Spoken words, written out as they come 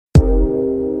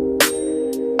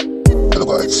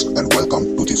guys, and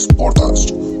welcome to this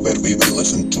podcast where we will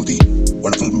listen to the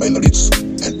wonderful melodies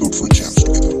and beautiful jams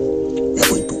together. We are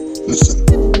going to listen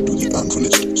to the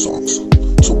unreleased songs.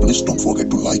 So please don't forget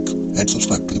to like and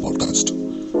subscribe to the podcast.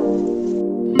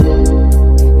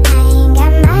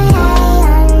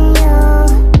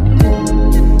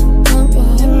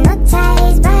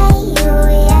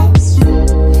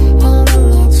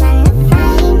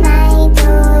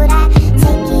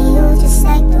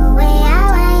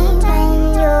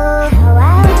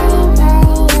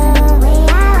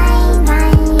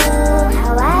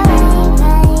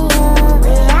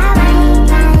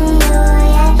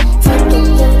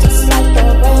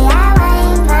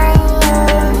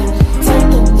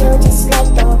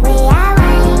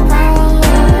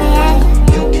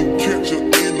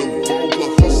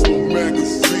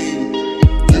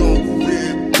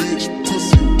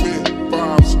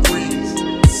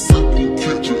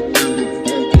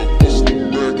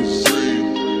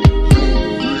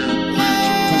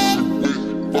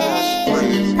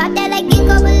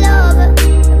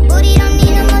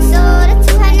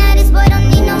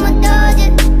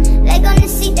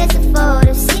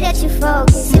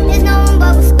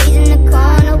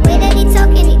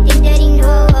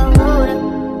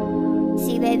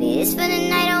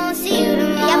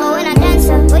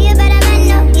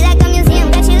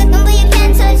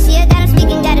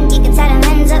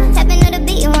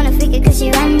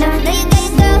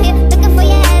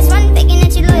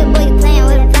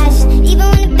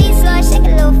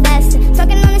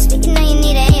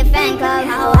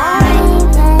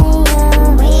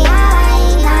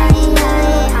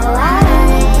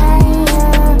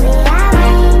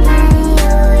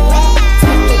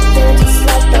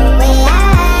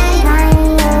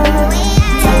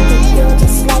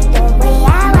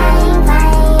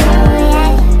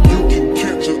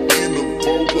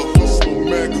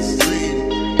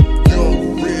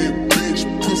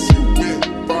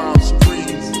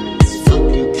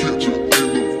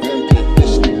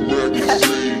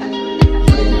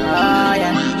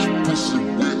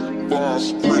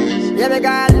 Yeah, me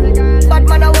girl, bad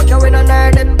man I walk you in a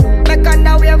nerd it. Make on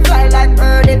the wave fly like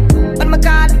bird it. When me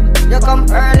call, you come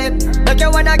early. Make you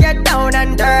wanna get down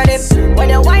and dirty. When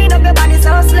you wind up your body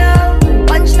so slow,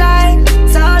 punchline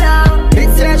so low.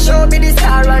 It's your show, be the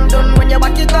star and don't